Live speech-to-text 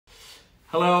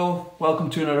Hello, welcome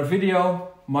to another video.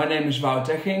 My name is Wout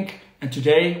Eggink and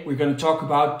today we're going to talk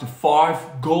about the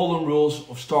 5 golden rules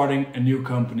of starting a new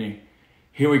company.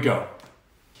 Here we go.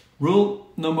 Rule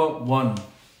number 1.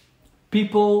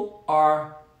 People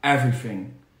are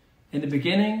everything. In the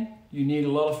beginning, you need a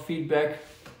lot of feedback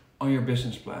on your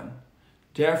business plan.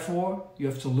 Therefore, you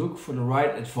have to look for the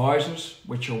right advisors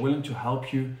which are willing to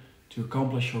help you to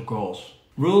accomplish your goals.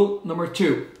 Rule number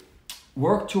 2.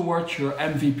 Work towards your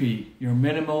MVP, your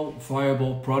minimal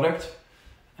viable product.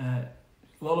 A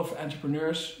lot of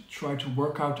entrepreneurs try to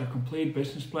work out their complete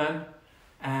business plan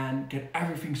and get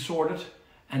everything sorted,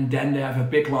 and then they have a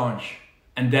big launch.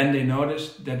 And then they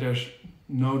notice that there's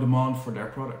no demand for their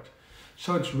product.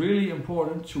 So it's really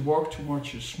important to work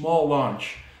towards a small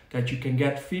launch that you can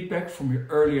get feedback from your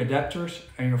early adapters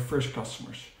and your first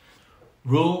customers.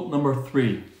 Rule number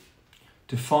 3.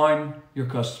 Define your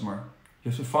customer. You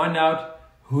have to find out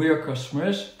who your customer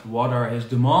is, what are his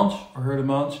demands or her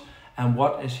demands, and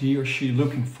what is he or she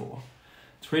looking for.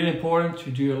 It's really important to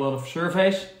do a lot of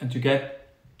surveys and to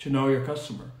get to know your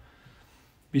customer.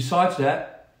 Besides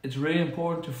that, it's really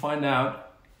important to find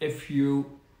out if your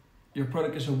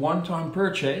product is a one-time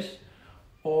purchase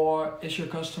or is your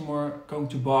customer going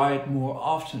to buy it more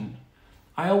often.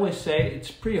 I always say it's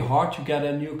pretty hard to get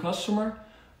a new customer,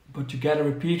 but to get a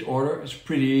repeat order is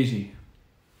pretty easy.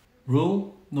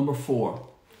 Rule number 4.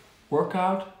 Work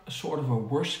out a sort of a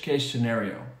worst case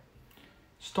scenario.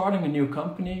 Starting a new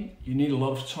company, you need a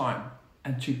lot of time.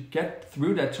 And to get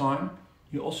through that time,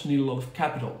 you also need a lot of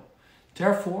capital.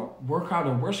 Therefore, work out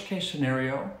a worst case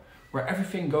scenario where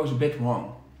everything goes a bit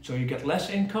wrong. So you get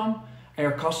less income and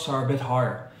your costs are a bit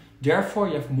higher. Therefore,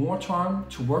 you have more time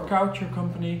to work out your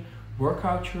company, work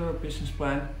out your business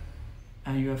plan,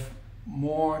 and you have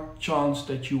more chance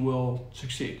that you will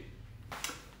succeed.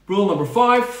 Rule number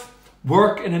 5,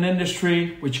 work in an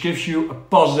industry which gives you a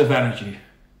positive energy.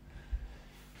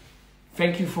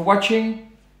 Thank you for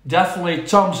watching. Definitely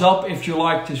thumbs up if you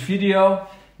liked this video.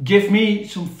 Give me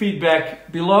some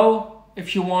feedback below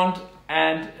if you want,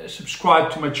 and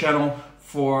subscribe to my channel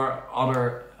for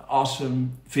other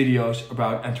awesome videos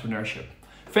about entrepreneurship.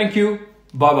 Thank you.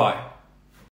 Bye bye.